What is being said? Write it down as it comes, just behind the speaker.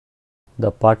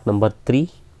The part number 3,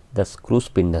 the screw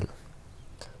spindle.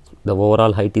 The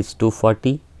overall height is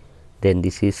 240, then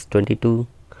this is 22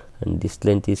 and this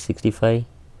length is 65,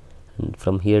 and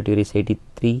from here to here is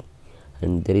 83,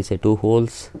 and there is a 2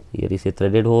 holes. Here is a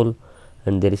threaded hole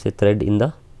and there is a thread in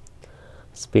the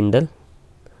spindle,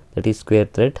 that is square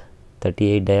thread,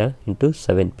 38 dia into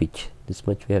 7 pitch. This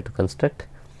much we have to construct.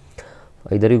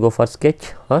 Either you go for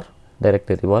sketch or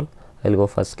directly revolve. I will go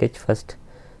for sketch first,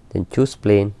 then choose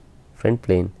plane, front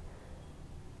plane.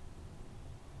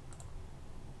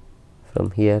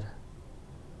 From here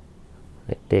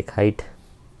I take height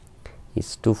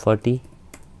is 240,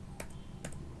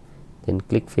 then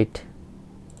click fit.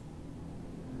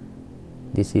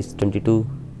 This is 22,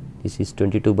 this is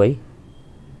 22 by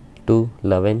 2,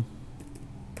 11,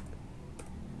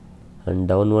 and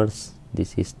downwards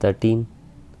this is 13,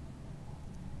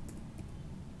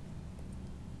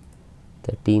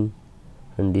 13,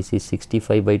 and this is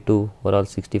 65 by 2, overall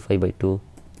 65 by 2.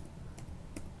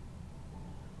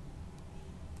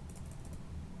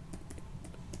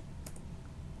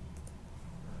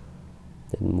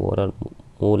 Then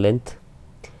more length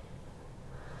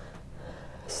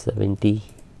 70,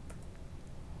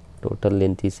 total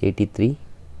length is 83,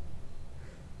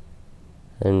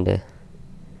 and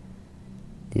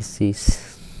this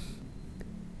is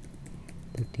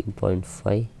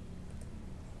 13.5.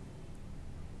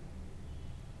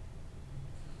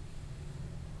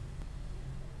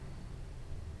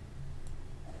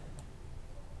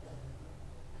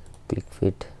 Click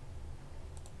fit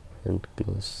and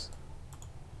close.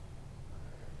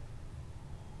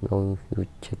 Now you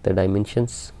check the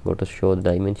dimensions, go to show the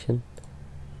dimension.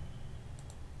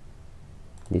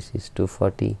 This is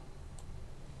 240,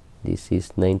 this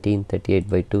is 19, 38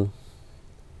 by 2,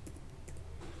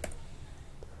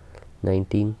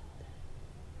 19,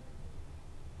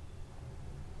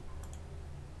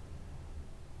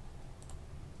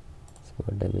 so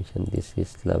what dimension? This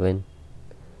is 11,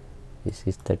 this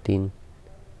is 13,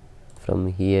 from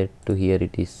here to here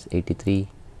it is 83,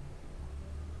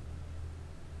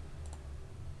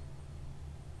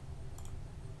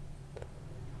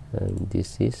 and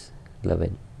this is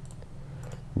 11.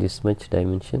 This much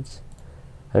dimensions.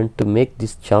 And to make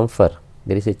this chamfer,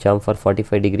 there is a chamfer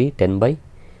 45 degree, 10 by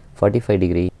 45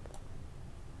 degree.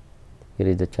 Here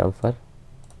is the chamfer.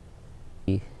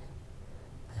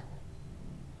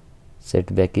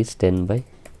 Setback is 10 by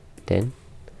 10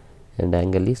 and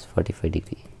angle is 45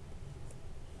 degree.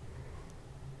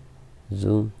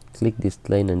 Zoom, click this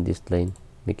line and this line,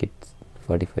 make it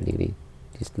 45 degree.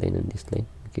 This line and this line,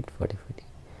 make it 45 degree.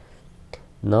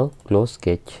 Now close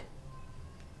sketch,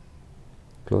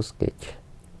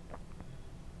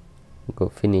 go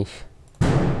finish,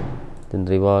 then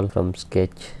revolve from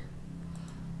sketch,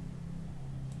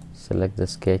 select the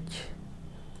sketch,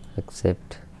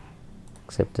 accept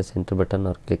the center button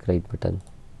or click right button,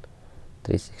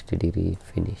 360 degree,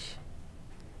 finish.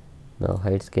 Now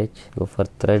hide sketch, go for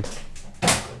thread,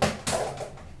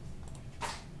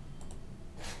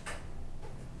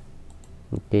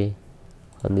 okay.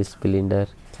 On this cylinder,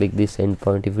 click this end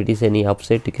point. If it is any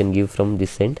offset, you can give from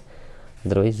this end,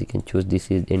 otherwise you can choose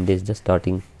this end is the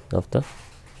starting of the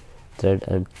thread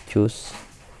and choose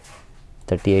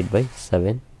 38 by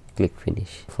 7, click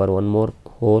finish. For one more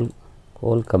hole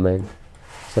command,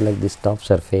 select this top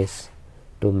surface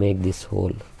to make this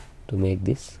hole, to make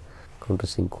this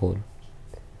countersink hole.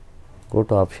 Go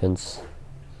to options,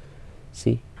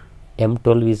 see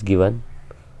M12 is given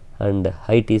and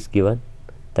height is given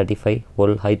 35,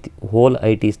 hole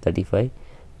height is 35,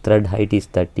 thread height is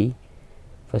 30.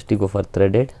 First you go for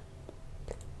threaded,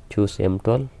 choose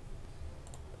M12,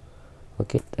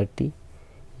 okay, 30,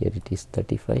 here it is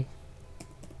 35,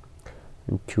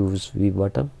 and choose V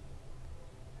bottom,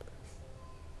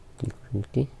 click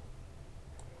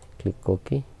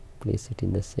OK, place it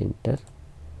in the center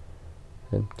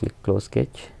and click close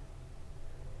sketch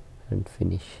and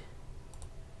finish.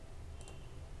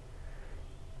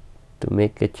 To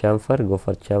make a chamfer, go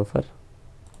for chamfer,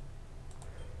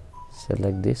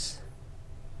 select this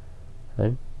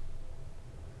and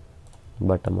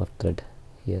bottom of thread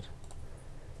here,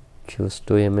 choose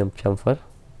 2 mm chamfer,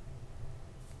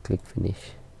 click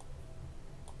finish.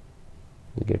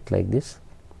 You get like this.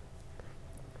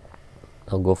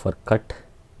 Now go for cut,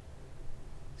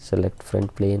 select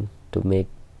front plane to make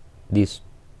this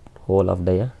hole of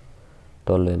dia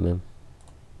 12 mm.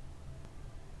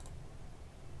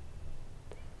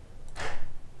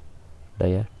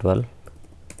 Dia 12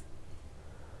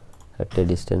 at a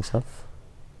distance of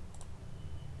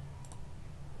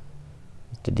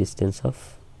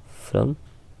from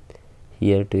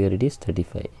here to here it is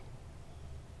 35,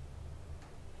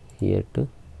 here to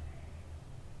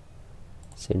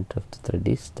center of the thread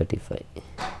is 35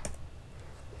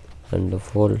 and the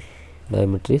hole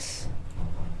diameter is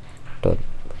 12.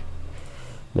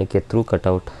 Make a through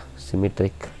cutout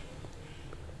symmetric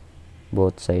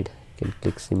both side. You can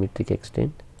click symmetric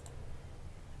extend,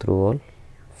 through hole,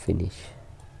 finish.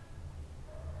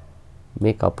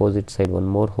 Make opposite side one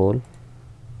more hole,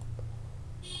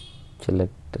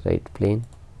 select right plane,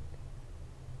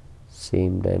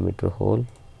 same diameter hole,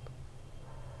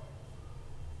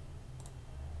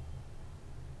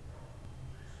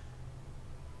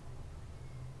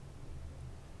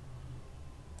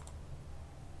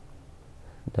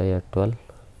 dia 12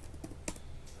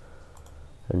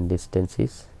 and distance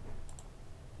is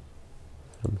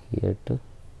from here to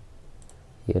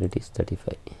here it is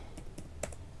 35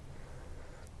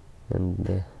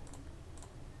 and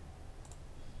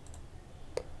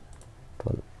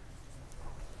 12.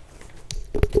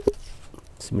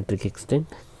 Symmetric extend,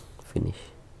 finish.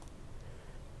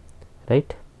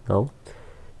 Right, now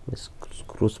the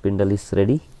screw spindle is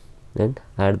ready, and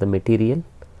add the material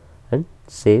and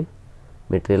save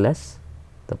material as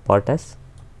the part as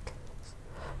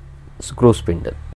screw spindle.